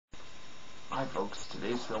Hi folks,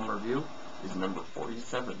 today's film review is number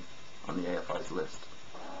 47 on the AFI's list.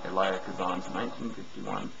 Elia Kazan's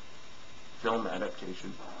 1951 film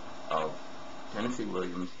adaptation of Tennessee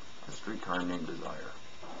Williams' A Streetcar Named Desire.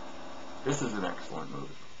 This is an excellent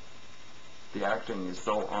movie. The acting is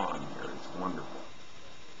so on here, it's wonderful.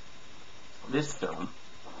 This film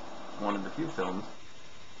is one of the few films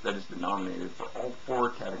that has been nominated for all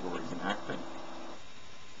 4 categories in acting.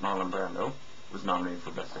 Marlon Brando was nominated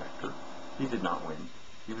for Best Actor. He did not win.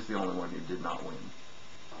 He was the only one who did not win.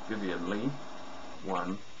 Vivian Leigh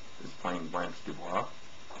won, is playing Blanche Dubois.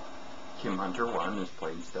 Kim Hunter won, is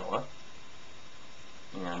playing Stella.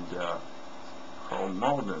 And Carl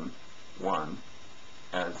Malden won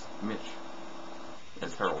as Mitch,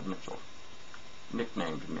 as Harold Mitchell,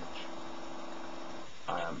 nicknamed Mitch.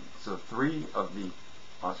 So 3 of the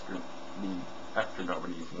actor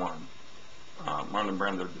nominees won. Marlon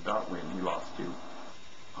Brando did not win. He lost to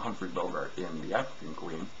Humphrey Bogart in The African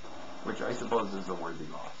Queen, which I suppose is a worthy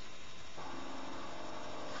loss.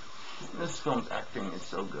 This film's acting is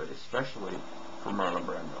so good, especially for Marlon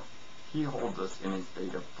Brando. He holds us in a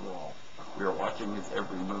state of thrall. We are watching his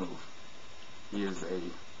every move. He is a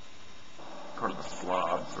kind of a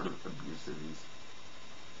slob, sort of abusive. He's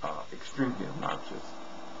extremely obnoxious,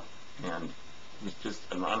 and he's just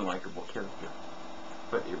an unlikable character.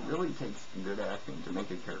 But it really takes good acting to make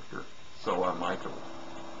a character so unlikable.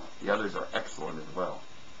 The others are excellent as well.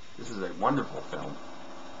 This is a wonderful film,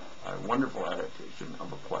 a wonderful adaptation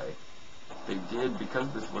of a play. They did, because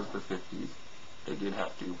this was the 50s, they did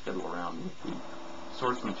have to fiddle around with the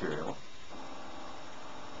source material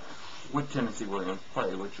with Tennessee Williams'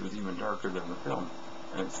 play, which was even darker than the film,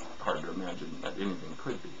 and it's hard to imagine that anything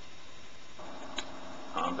could be.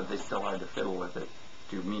 But they still had to fiddle with it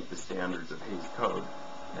to meet the standards of Hays Code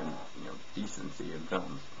and decency in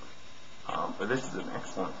films. But this is an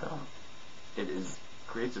excellent film. It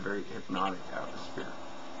creates a very hypnotic atmosphere.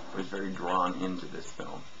 I was very drawn into this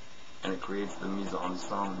film, and it creates the mise en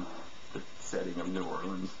scène, the setting of New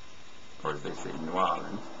Orleans, or as they say, New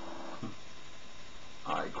Orleans.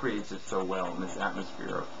 It creates it so well in this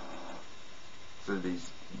atmosphere of sort of these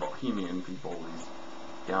bohemian people, these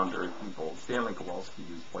down-to-earth people. Stanley Kowalski,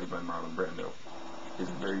 who's played by Marlon Brando, is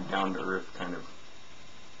a very down-to-earth kind of,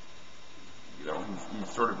 he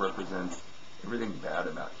sort of represents everything bad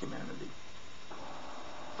about humanity.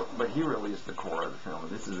 But he really is the core of the film,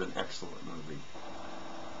 and this is an excellent movie.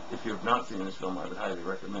 If you have not seen this film, I would highly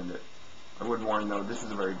recommend it. I would warn, though, this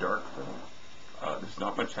is a very dark film. There's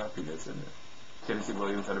not much happiness in it. Tennessee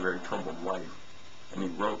Williams had a very troubled life, and he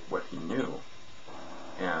wrote what he knew,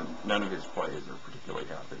 and none of his plays are particularly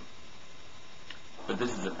happy. But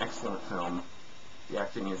this is an excellent film. The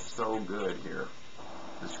acting is so good here.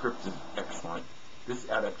 The script is excellent. This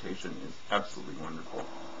adaptation is absolutely wonderful.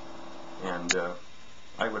 And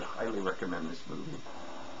I would highly recommend this movie,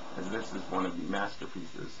 as this is one of the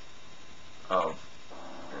masterpieces of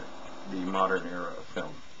the modern era of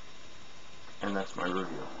film. And that's my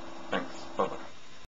review. Thanks. Bye-bye.